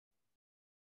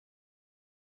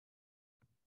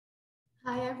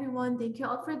Hi everyone, thank you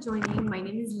all for joining. My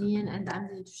name is Lian and I'm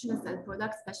the nutritionist and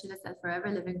product specialist at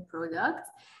Forever Living Products.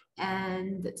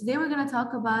 And today we're going to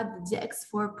talk about the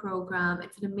Dx4 program.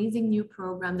 It's an amazing new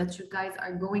program that you guys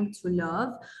are going to love.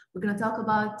 We're going to talk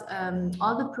about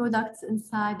all the products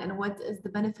inside and what is the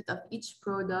benefit of each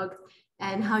product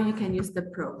and how you can use the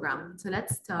program. So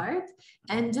let's start.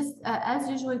 And just as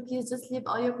usual, please just leave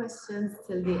all your questions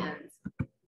till the end.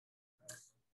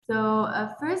 So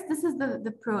first, this is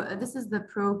the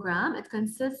program. It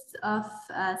consists of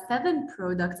 7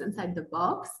 products inside the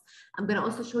box. I'm going to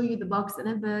also show you the box in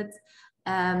a bit.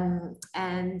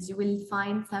 And you will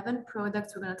find 7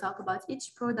 products. We're going to talk about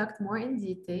each product more in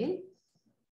detail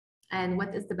and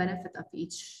what is the benefit of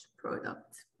each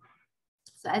product.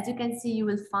 So as you can see, you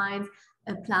will find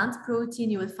a plant protein.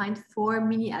 You will find 4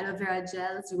 mini aloe vera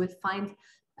gels. You will find,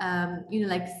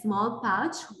 like small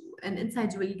pouch. And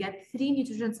inside you will get 3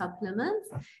 nutrition supplements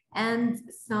and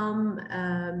some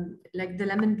like the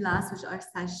lemon blast, which are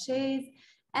sachets,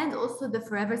 and also the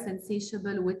forever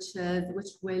sensatiable, which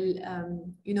will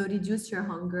reduce your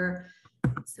hunger.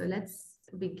 So let's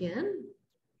begin.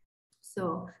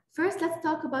 So first, let's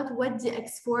talk about what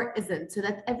Dx4 isn't, so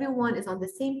that everyone is on the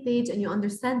same page and you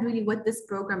understand really what this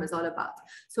program is all about.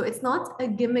 So it's not a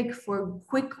gimmick for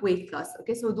quick weight loss,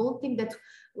 okay? So don't think that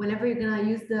whenever you're gonna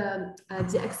use the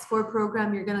Dx4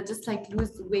 program, you're gonna just like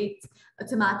lose weight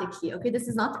automatically, okay? This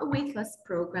is not a weight loss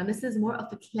program. This is more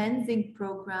of a cleansing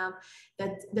program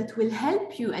that will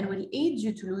help you and will aid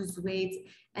you to lose weight.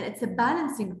 And it's a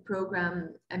balancing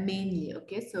program mainly,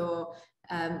 okay? So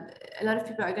a lot of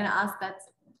people are going to ask that,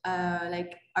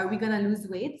 are we going to lose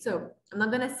weight? So I'm not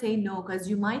going to say no, because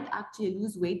you might actually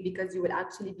lose weight because you will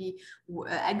actually be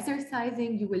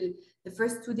exercising. The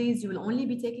first 2 days, you will only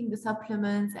be taking the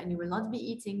supplements and you will not be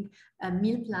eating a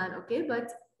meal plan, okay?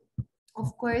 But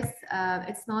of course,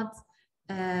 it's not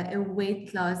a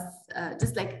weight loss,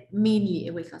 just like mainly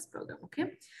a weight loss program,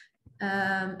 okay?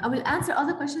 I will answer all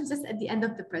the questions just at the end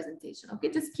of the presentation, okay?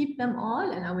 Just keep them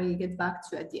all and I will get back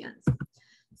to you at the end.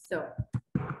 So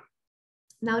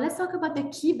now let's talk about the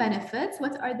key benefits.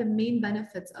 What are the main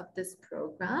benefits of this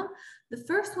program? The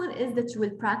first one is that you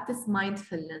will practice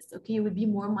mindfulness, okay? You will be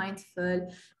more mindful.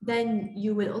 Then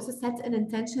you will also set an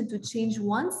intention to change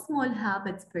 1 small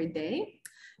habit per day.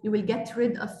 You will get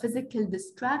rid of physical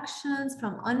distractions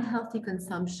from unhealthy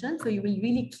consumption. So you will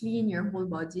really clean your whole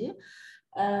body.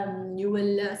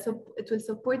 It will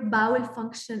support bowel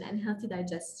function and healthy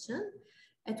digestion.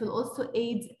 It will also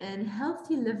aid in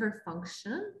healthy liver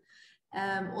function.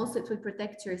 Also, it will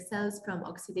protect your cells from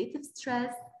oxidative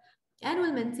stress and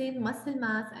will maintain muscle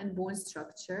mass and bone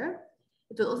structure.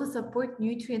 It will also support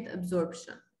nutrient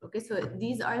absorption. Okay, so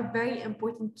these are very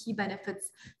important key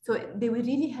benefits. So they will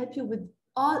really help you with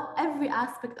every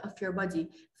aspect of your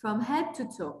body, from head to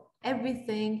toe,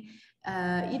 everything.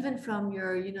 Even from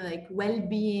your, like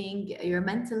well-being, your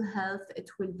mental health, it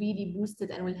will really boost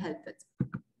it and will help it.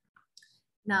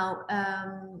 Now,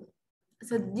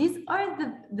 so these are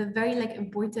the very like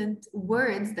important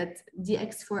words that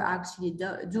Dx4 actually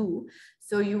do.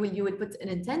 So you will put an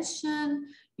intention,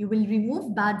 you will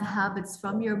remove bad habits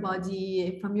from your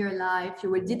body, from your life,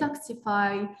 you will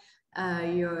detoxify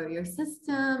your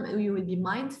system, you will be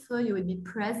mindful, you will be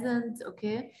present,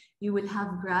 okay? You will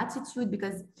have gratitude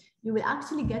because you will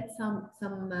actually get some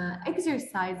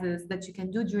exercises that you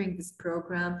can do during this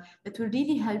program that will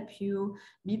really help you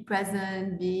be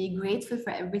present, be grateful for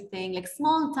everything, like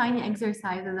small, tiny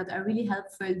exercises that are really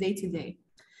helpful day to day.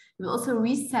 You will also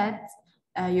reset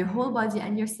your whole body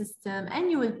and your system, and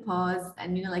you will pause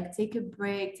and like take a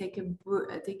break, take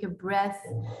a breath,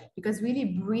 because really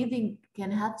breathing can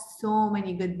have so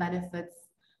many good benefits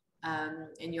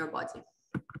in your body.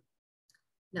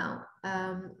 Now,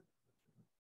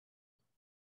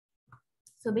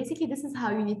 so basically, this is how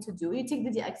you need to do. You take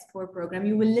the Dx4 program.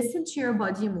 You will listen to your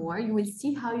body more. You will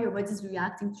see how your body is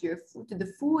reacting to your food, to the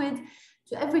food,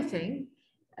 to everything.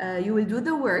 You will do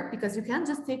the work, because you can't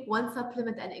just take 1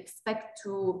 supplement and expect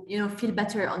to, feel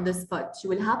better on the spot. You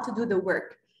will have to do the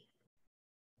work.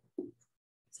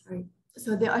 Sorry.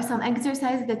 So there are some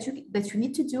exercises that you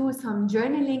need to do, some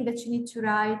journaling that you need to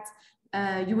write.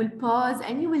 You will pause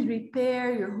and you will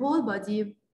repair your whole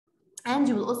body. And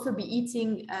you will also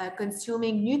be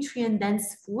consuming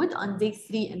nutrient-dense food on day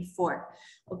 3 and 4.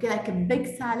 Okay, like a big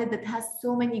salad that has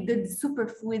so many good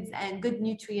superfoods and good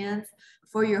nutrients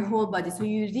for your whole body. So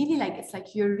you really it's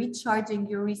like you're recharging,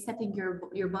 you're resetting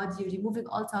your body, removing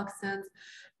all toxins,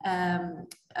 and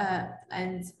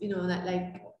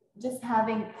like just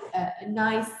having a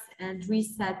nice and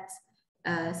reset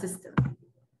system.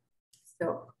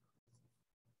 So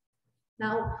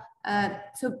Now,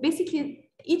 so basically,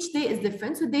 each day is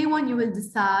different. So day one, you will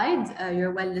decide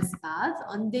your wellness path.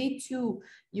 On day two,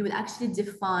 you will actually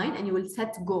define and you will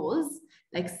set goals,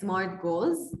 like SMART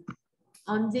goals.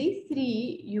 On day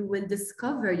three, you will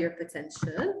discover your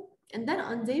potential. And then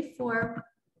on day four,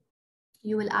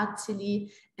 you will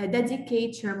actually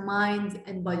dedicate your mind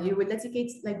and body. You will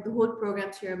dedicate like the whole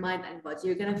program to your mind and body.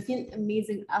 You're gonna feel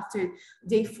amazing after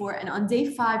day four. And on day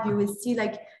five, you will see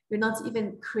like you're not even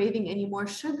craving any more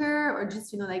sugar or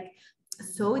just, you know, like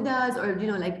sodas or, you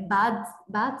know, like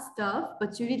bad stuff.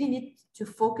 But you really need to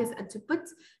focus and to put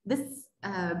this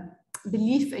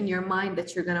belief in your mind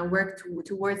that you're gonna work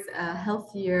towards a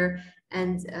healthier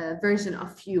and version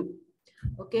of you.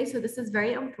 Okay, so this is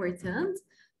very important.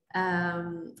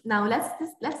 Now let's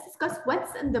discuss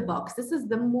what's in the box. This is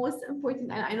the most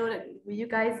important, and I know that you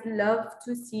guys love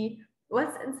to see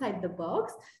what's inside the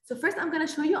box. So first I'm going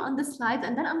to show you on the slides,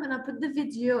 and then I'm going to put the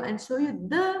video and show you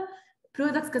the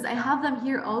products because I have them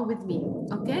here all with me.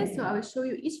 Okay, so I will show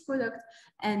you each product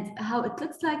and how it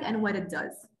looks like and what it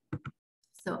does.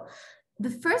 So the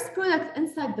first product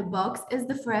inside the box is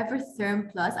the Forever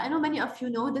Therm Plus. I know many of you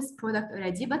know this product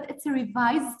already, but it's a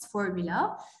revised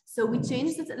formula. So we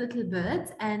changed it a little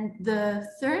bit, and the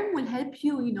Therm will help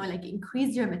you, you know, like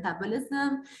increase your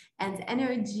metabolism and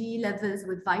energy levels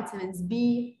with vitamins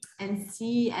B and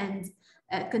C, and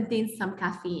it contains some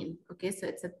caffeine. Okay, so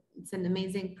it's an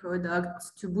amazing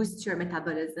product to boost your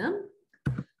metabolism.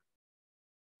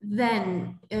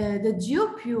 Then the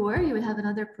Duo Pure, you will have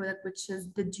another product which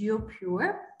is the Duo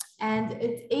Pure, and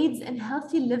it aids in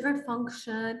healthy liver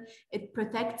function. It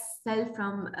protects cell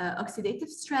from oxidative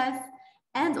stress,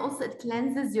 and also it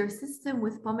cleanses your system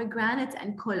with pomegranate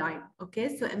and choline.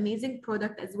 Okay, so amazing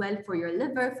product as well for your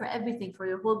liver, for everything, for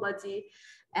your whole body,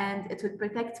 and it will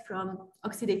protect from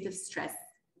oxidative stress.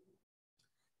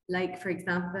 Like for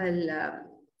example,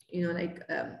 you know, like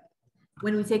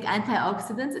when we take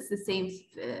antioxidants, it's the same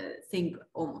thing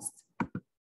almost.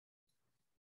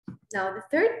 Now, the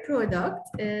third product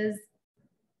is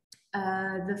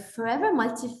the Forever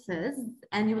Multi-Fizz,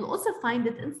 and you will also find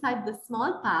it inside the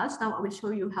small pouch. Now, I will show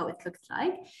you how it looks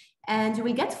like. And you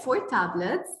will get 4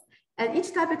 tablets, and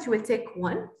each tablet you will take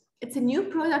 1. It's a new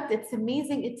product. It's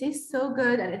amazing. It tastes so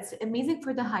good, and it's amazing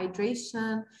for the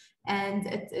hydration. And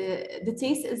the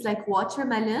taste is like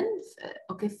watermelon,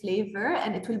 okay, flavor,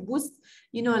 and it will boost,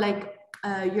 you know, like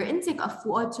your intake of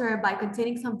water by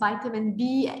containing some vitamin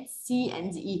B, C,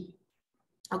 and E.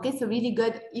 Okay, so really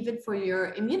good even for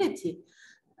your immunity.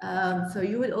 So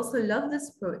you will also love this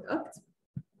product,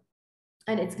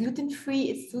 and it's gluten-free.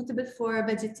 It's suitable for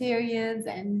vegetarians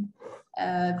and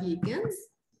vegans.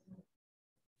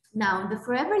 Now, the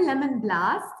Forever Lemon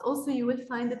Blast, also you will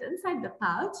find it inside the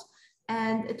pouch,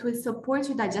 and it will support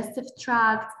your digestive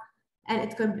tract, and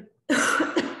it can,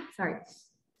 sorry,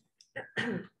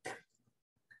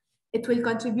 it will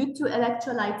contribute to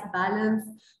electrolyte balance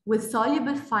with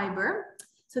soluble fiber.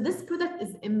 So this product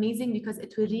is amazing because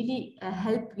it will really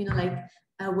help, you know, like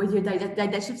with your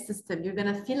digestive system. You're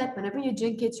gonna feel like whenever you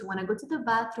drink it, you wanna go to the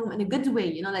bathroom in a good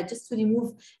way, you know, like just to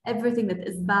remove everything that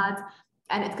is bad.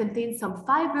 And it contains some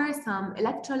fiber, some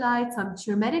electrolytes, some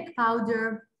turmeric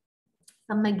powder,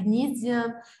 some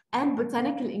magnesium, and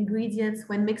botanical ingredients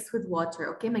when mixed with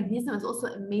water. Okay, magnesium is also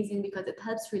amazing because it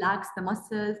helps relax the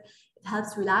muscles, it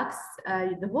helps relax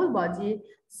the whole body.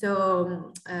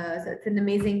 So, so it's an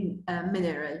amazing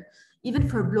mineral. Even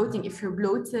for bloating, if you're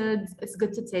bloated, it's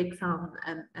good to take some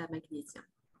magnesium.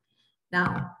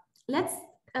 Now, let's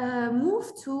move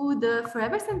to the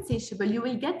Forever Sensatiable. You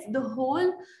will get the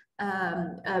whole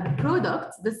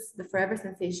product, the Forever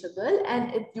Sensatiable,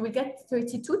 and you will get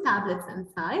 32 tablets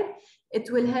inside. It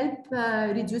will help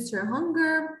reduce your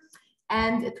hunger,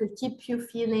 and it will keep you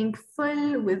feeling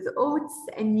full with oats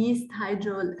and yeast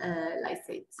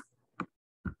hydrolysate.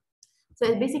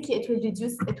 So basically, it will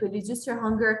reduce your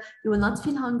hunger. You will not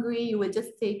feel hungry. You will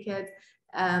just take it,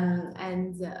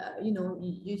 and you know,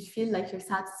 you feel like you're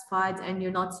satisfied and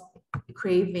you're not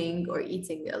craving or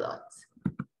eating a lot.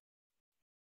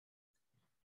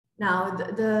 Now,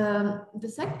 the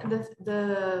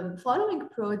following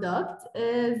product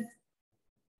is,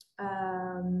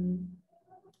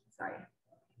 sorry.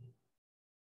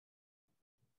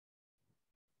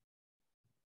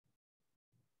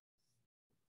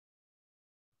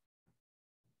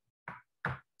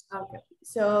 Okay,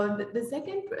 so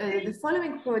the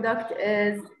following product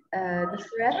is the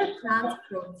Forever Plant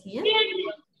Protein.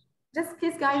 Just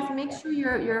please, guys, make sure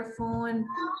your phone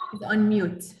is on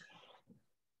mute.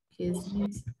 Please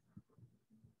mute.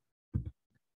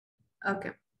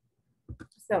 Okay,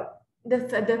 so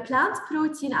the plant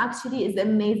protein actually is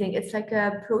amazing. It's like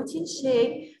a protein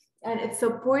shake, and it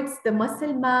supports the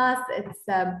muscle mass.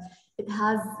 It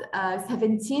has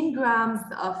 17 grams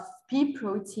of pea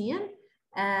protein,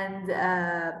 and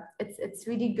it's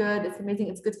really good. It's amazing.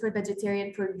 It's good for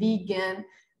vegetarian, for vegan,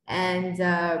 and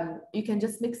you can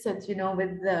just mix it, you know,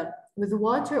 with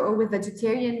water or with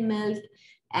vegetarian milk,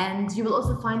 and you will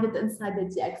also find it inside the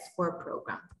Dx4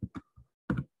 program.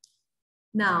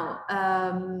 Now,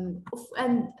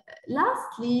 and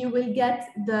lastly, you will get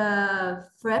the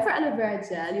Forever Aloe Vera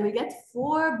Gel. You will get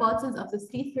 4 bottles of the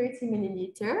 330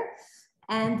 milliliter.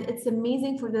 And it's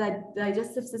amazing for the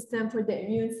digestive system, for the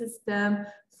immune system,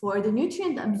 for the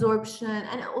nutrient absorption,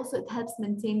 and also it helps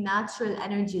maintain natural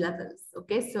energy levels.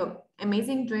 Okay, so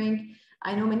amazing drink.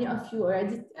 I know many of you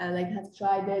already like have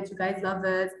tried it. You guys love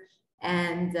it,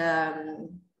 and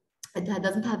it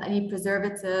doesn't have any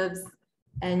preservatives.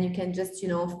 And you can just, you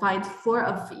know, find 4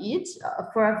 of each,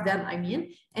 4 of them, I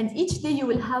mean, and each day you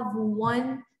will have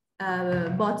 1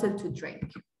 bottle to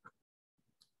drink.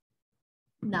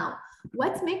 Now,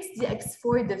 what makes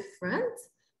Dx4 different?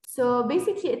 So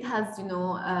basically it has, you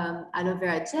know, aloe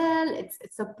vera gel. It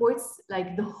supports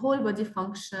like the whole body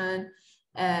function.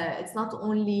 It's not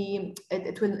only,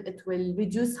 it will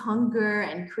reduce hunger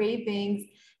and cravings,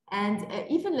 and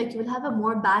even like you will have a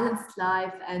more balanced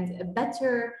life and a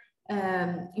better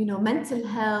you know, mental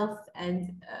health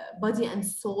and body and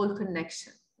soul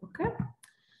connection. Okay.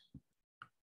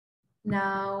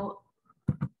 Now,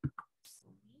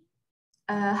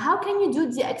 how can you do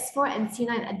Dx4 and C9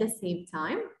 at the same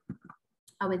time?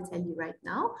 I will tell you right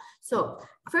now. So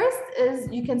first is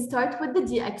you can start with the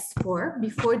Dx4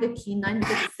 before the Q9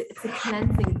 because it's a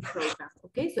cleansing program.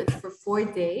 Okay, so it's for 4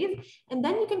 days, and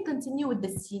then you can continue with the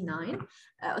C9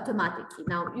 automatically.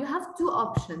 Now you have 2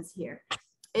 options here.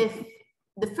 If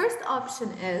the first option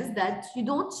is that you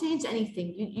don't change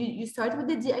anything, you start with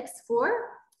the Dx4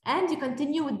 and you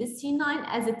continue with the C9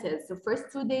 as it is. So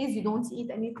first 2 days you don't eat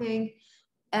anything,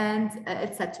 and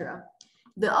etc.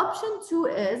 The option 2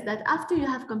 is that after you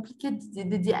have completed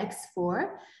the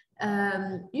Dx4,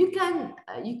 you can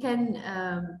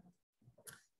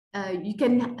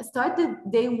start the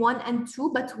day 1 and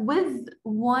 2, but with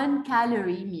 1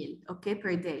 calorie meal, okay,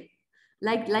 per day.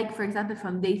 Like for example,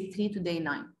 from day 3 to day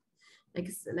 9,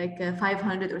 like a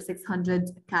 500 or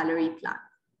 600 calorie plan.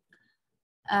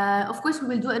 Of course, we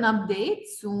will do an update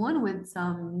soon with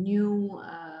some new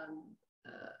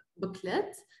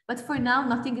booklet, but for now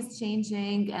nothing is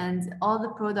changing and all the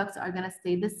products are gonna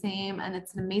stay the same, and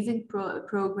it's an amazing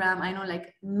program. I know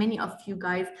like many of you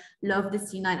guys love the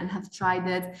C9 and have tried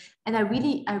it, and I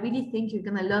really think you're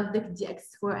gonna love the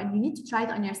Dx4, and you need to try it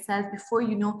on yourself before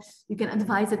you know you can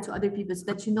advise it to other people, so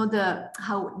that you know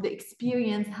how the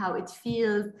experience, how it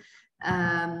feels,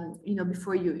 you know,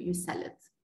 before you sell it.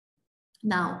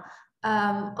 Now,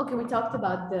 okay, we talked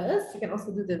about this. You can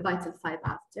also do the Vital 5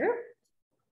 after.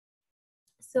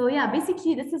 So yeah,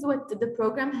 basically this is what the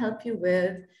program help you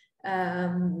with.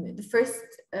 The first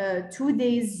 2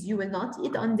 days you will not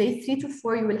eat. On day 3 to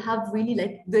 4 you will have really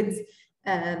like good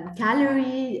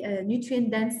calorie,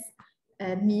 nutrient dense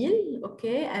meal,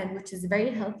 okay, and which is very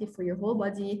healthy for your whole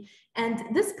body.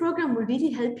 And this program will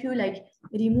really help you like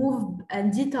remove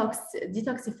and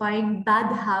detoxifying bad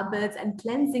habits and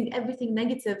cleansing everything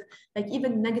negative, like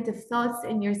even negative thoughts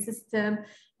in your system.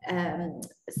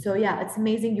 So yeah, it's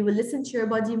amazing. You will listen to your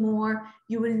body more.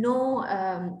 You will know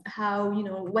how, you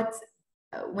know, what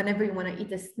whenever you want to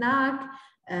eat a snack,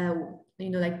 you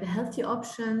know, like the healthy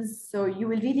options. So you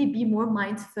will really be more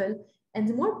mindful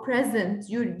and more present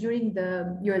during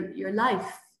your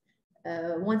life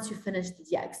once you finish the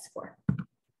Dx4.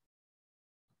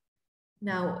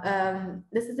 Now,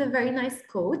 this is a very nice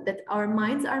quote that our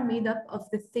minds are made up of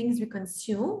the things we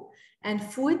consume, and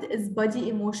food is body,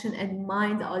 emotion, and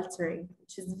mind altering,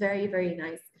 which is very, very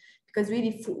nice, because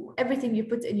really everything you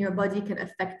put in your body can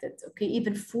affect it, okay?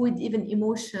 Even food, even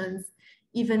emotions,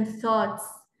 even thoughts.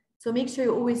 So make sure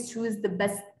you always choose the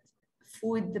best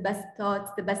food, the best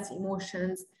thoughts, the best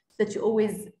emotions, so that you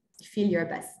always feel your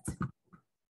best.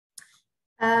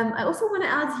 I also want to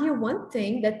add here one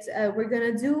thing that we're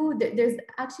gonna do. There's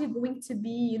actually going to be,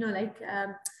 you know, like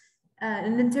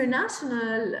an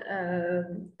international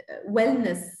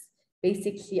wellness,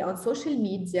 basically on social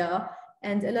media,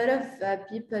 and a lot of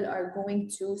people are going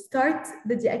to start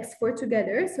the Dx4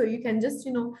 together. So you can just,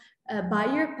 you know, buy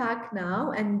your pack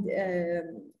now, and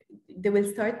they will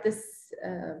start this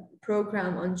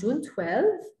program on June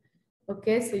 12th.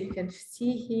 Okay, so you can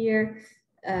see here.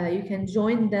 You can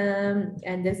join them,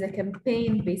 and there's a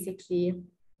campaign basically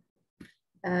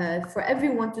for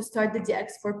everyone to start the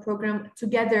Dx4 program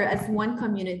together as one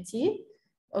community.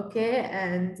 Okay,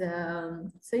 and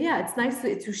so yeah, it's nice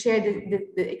to share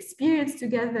the experience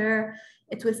together.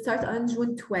 It will start on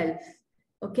June 12th.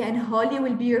 Okay, and Holly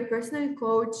will be your personal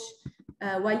coach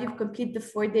while you complete the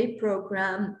 4-day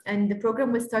program. And the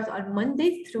program will start on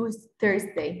Monday through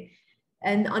Thursday.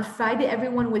 And on Friday,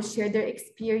 everyone will share their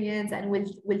experience and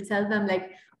will tell them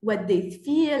like what they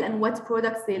feel and what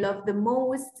products they love the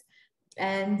most.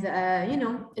 And you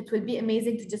know, it will be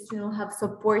amazing to just, you know, have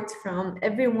support from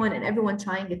everyone and everyone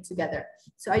trying it together.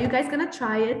 So are you guys gonna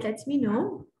try it? Let me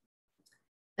know.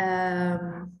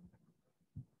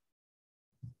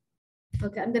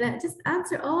 Okay, I'm gonna just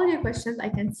answer all your questions. I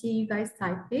can see you guys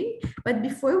typing, but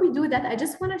before we do that, I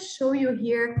just want to show you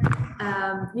here,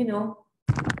 you know,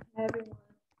 everyone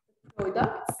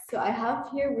products. So I have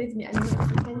here with me, I don't know if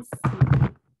you can see.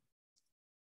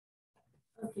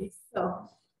 Okay, so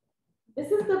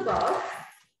this is the box.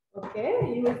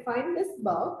 Okay, you will find this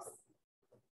box,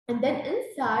 and then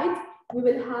inside we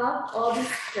will have all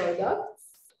these products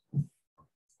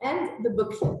and the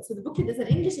booklet. So the booklet is in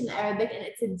English and Arabic, and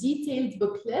it's a detailed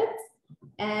booklet.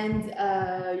 And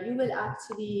you will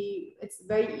actually, it's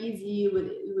very easy.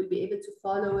 You will be able to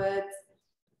follow it,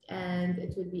 and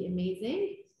it will be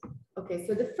amazing. Okay,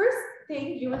 so the first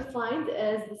thing you will find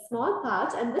is the small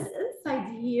pouch, and this inside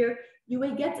here, you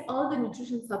will get all the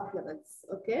nutrition supplements.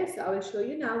 Okay, so I will show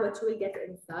you now what you will get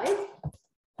inside.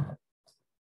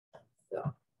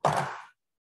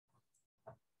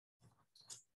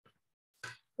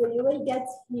 So you will get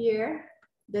here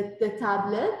the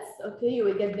tablets. Okay, you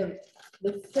will get the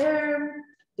Firm,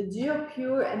 the Duo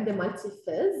Pure, and the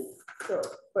Multi-Fizz. So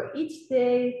for each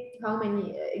day, how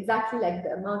many, exactly like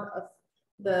the amount of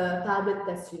the tablet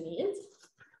that you need.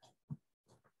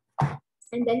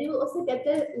 And then you will also get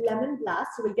the Lemon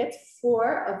Blast. You will get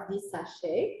 4 of these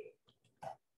sachets.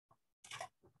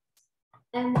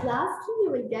 And lastly,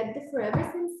 you will get the Forever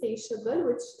Sensatiable,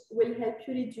 which will help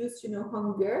you reduce, you know,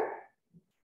 hunger.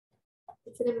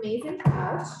 It's an amazing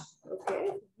pouch. Okay,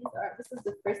 this is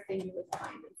the first thing you will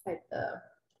find inside the.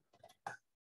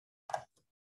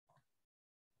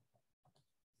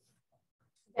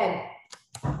 Then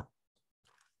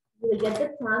you will get the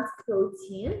plant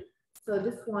protein. So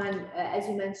this one, as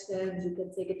you mentioned, you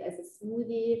can take it as a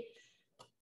smoothie.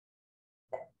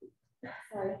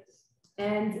 Sorry.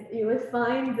 And you will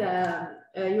find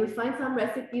some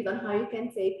recipes on how you can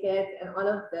take it and all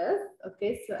of this.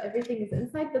 Okay, so everything is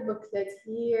inside the booklet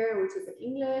here, which is in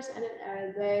English and in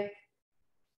Arabic.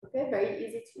 Okay, very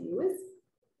easy to use.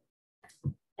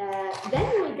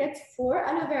 Then you will get 4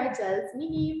 aloe vera gels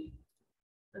mini.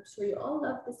 I'm sure you all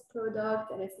love this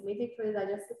product, and it's amazing for the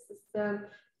digestive system,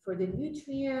 for the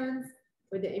nutrients,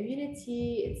 for the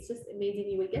immunity. It's just amazing.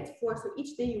 You will get 4, so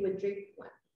each day you will drink 1.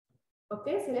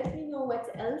 Okay, so let me know what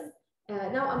else.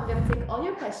 Now I'm going to take all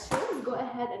your questions. Go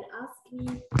ahead and ask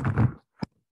me what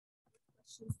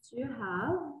questions do you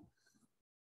have.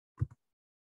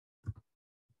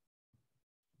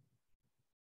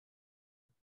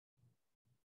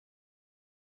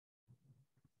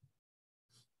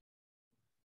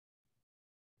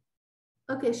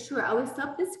 Okay, sure. I will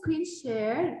stop the screen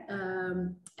share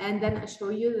and then I'll show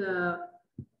you the.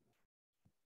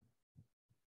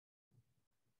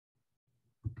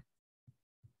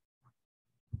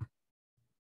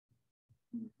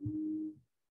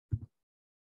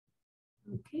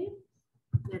 Okay,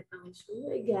 then I will show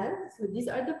you again. So these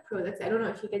are the products. I don't know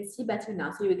if you can see better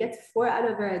now. So you get 4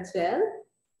 aloe vera gel.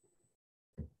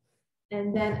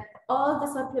 And then all the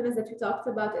supplements that we talked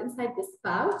about inside this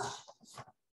pouch.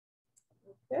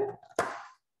 Okay.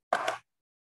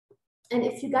 And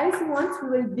if you guys want, we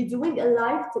will be doing a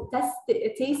live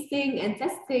tasting and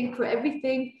testing for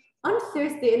everything on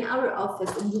Thursday in our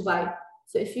office in Dubai.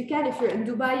 So if you can, if you're in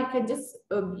Dubai, you can just,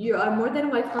 you are more than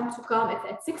welcome to come. It's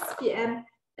at 6 p.m.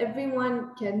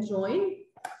 Everyone can join.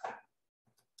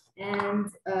 And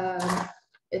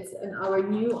it's in our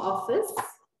new office.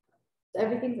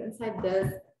 Everything's inside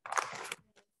this.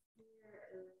 Here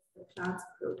is the plant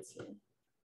protein.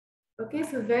 Okay,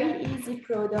 so very easy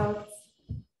products.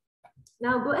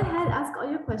 Now go ahead, ask all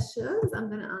your questions. I'm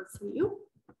gonna answer you.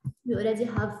 We already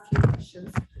have a few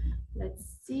questions.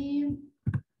 Let's see.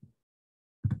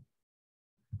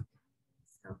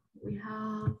 So we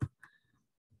have,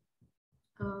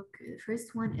 okay, the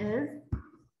first one is,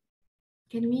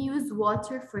 can we use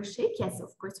water for shake? Yes,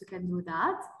 of course you can do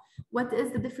that. What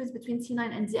is the difference between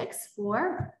C9 and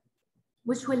Dx4,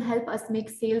 which will help us make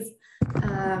sales,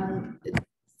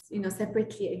 you know,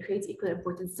 separately and create equal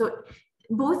importance? So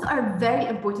both are very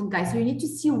important, guys. So you need to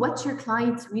see what your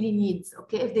client really needs.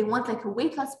 Okay, if they want like a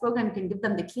weight loss program, you can give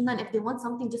them the clean line. If they want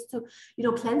something just to, you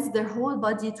know, cleanse their whole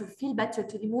body, to feel better,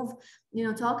 to remove, you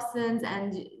know, toxins,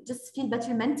 and just feel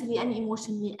better mentally and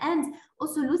emotionally, and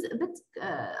also lose a bit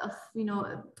of, you know,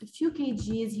 a few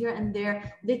kgs here and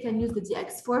there, they can use the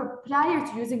Dx4 prior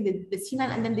to using the C9,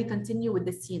 and then they continue with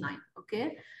the C9.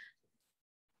 Okay.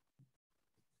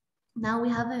 Now we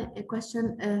have a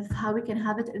question of how we can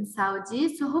have it in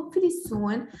Saudi. So hopefully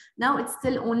soon. Now it's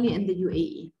still only in the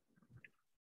UAE.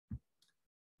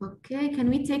 Okay, can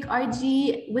we take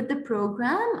RG with the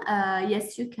program?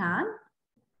 Yes, you can.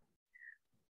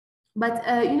 But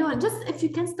you know, just if you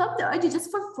can stop the RG just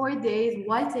for 4 days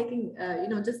while taking, you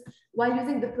know, just while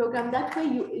using the program, that way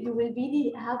you will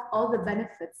really have all the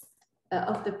benefits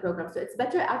of the program. So it's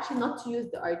better actually not to use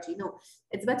the RG. No,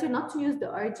 it's better not to use the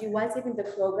RG while taking the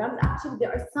program. Actually,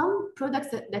 there are some products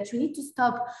that you need to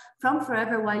stop from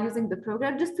forever while using the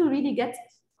program just to really get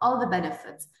all the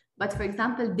benefits. But for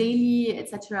example, daily,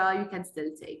 etc., you can still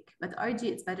take. But RG,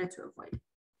 it's better to avoid.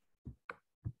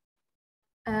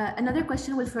 Another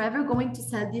question, will Forever going to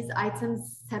sell these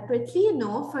items separately?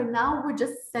 No, for now, we're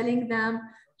just selling them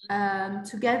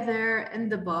together in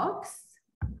the box.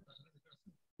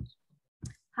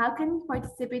 How can you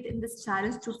participate in this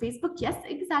challenge through Facebook? Yes,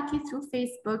 exactly, through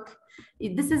Facebook.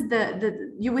 This is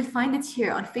you will find it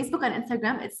here on Facebook and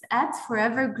Instagram. It's at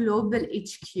Forever Global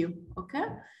HQ, okay?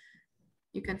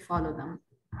 You can follow them.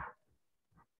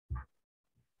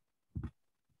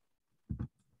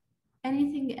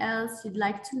 Anything else you'd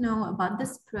like to know about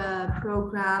this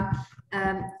program?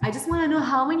 I just want to know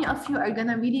how many of you are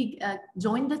gonna really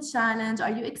join the challenge.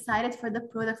 Are you excited for the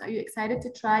products? Are you excited to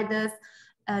try this?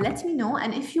 Let me know.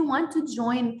 And if you want to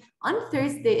join on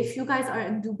Thursday, if you guys are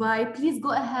in Dubai, please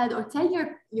go ahead or tell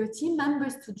your team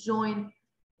members to join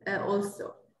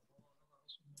also.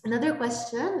 Another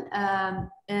question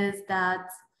is that,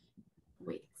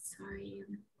 wait, sorry.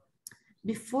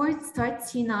 Before it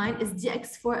starts C9, is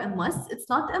Dx4 a must? It's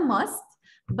not a must,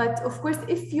 but of course,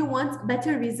 if you want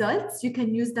better results, you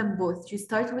can use them both. You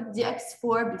start with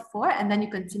Dx4 before, and then you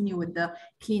continue with the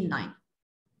clean 9.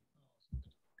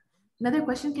 Another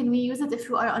question, can we use it if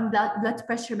you are on blood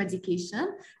pressure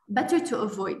medication? Better to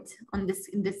avoid in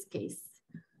this case.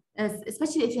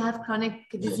 Especially if you have chronic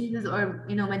diseases or,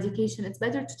 you know, medication, it's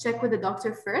better to check with the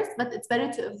doctor first, but it's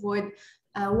better to avoid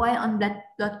while on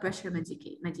blood pressure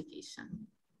medication.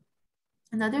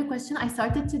 Another question, I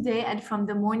started today and from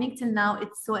the morning till now,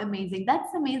 it's so amazing.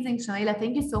 That's amazing, Shamaila.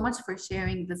 Thank you so much for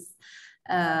sharing this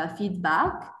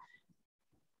feedback.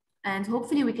 And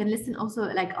hopefully we can listen also,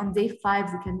 like on day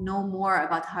 5, we can know more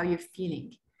about how you're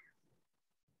feeling.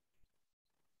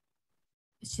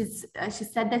 She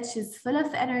said that she's full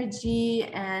of energy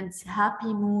and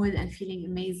happy mood and feeling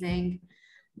amazing.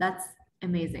 That's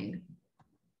amazing.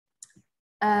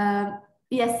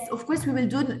 Yes, of course, we will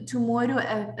do tomorrow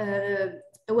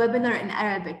a webinar in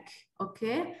Arabic,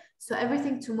 okay? So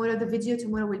everything tomorrow, the video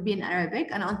tomorrow will be in Arabic.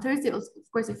 And on Thursday, of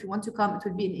course, if you want to come, it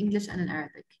will be in English and in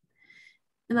Arabic.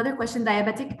 Another question,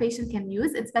 diabetic patient can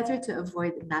use, it's better to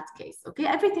avoid in that case, okay?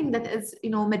 Everything that is, you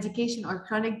know, medication or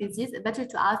chronic disease, it's better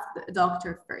to ask the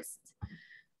doctor first.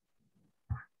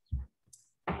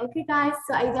 Okay, guys,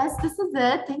 so I guess this is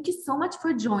it. Thank you so much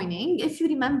for joining. If you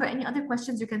remember any other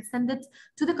questions, you can send it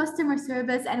to the customer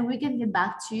service and we can get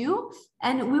back to you.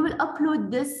 And we will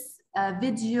upload this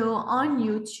video on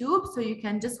YouTube, so you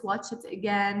can just watch it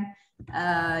again,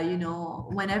 you know,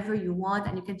 whenever you want,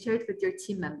 and you can share it with your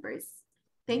team members.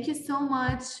 Thank you so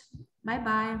much.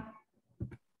 Bye-bye.